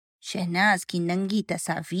शहनाज की नंगी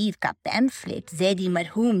तस्वीर का पैम्फलेट जैदी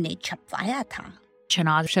मरहूम ने छपवाया था।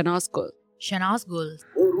 शहनाज गुल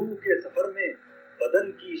वो रूह के सफर में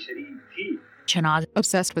बदन की शरीक थी। Shahnaz,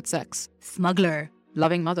 obsessed with sex, smuggler,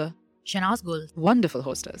 loving mother, Shahnaz Gul, wonderful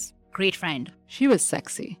hostess. great friend. She was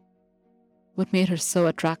sexy. What made her so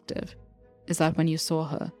attractive is that when you saw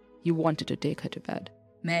her, you wanted to take her to bed.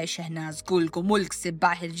 मैं शहनाज गुल को मुल्क से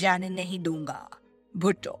बाहर जाने नहीं दूंगा।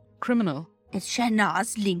 Bhutto. Criminal. Is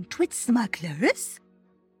Shahnaz linked with smugglers?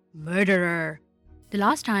 Murderer. The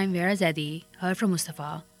last time Vera Zaidi heard from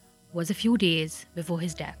Mustafa was a few days before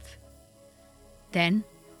his death. Then,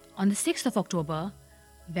 on the 6th of October,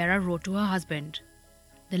 Vera wrote to her husband.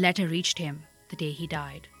 The letter reached him the day he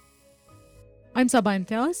died. I'm Sabah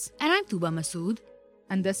Imtiaz. And I'm Tuba Masood.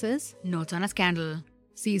 And this is Notes on a Scandal.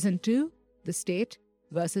 Season 2, The State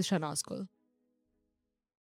versus Shahnaz Gul.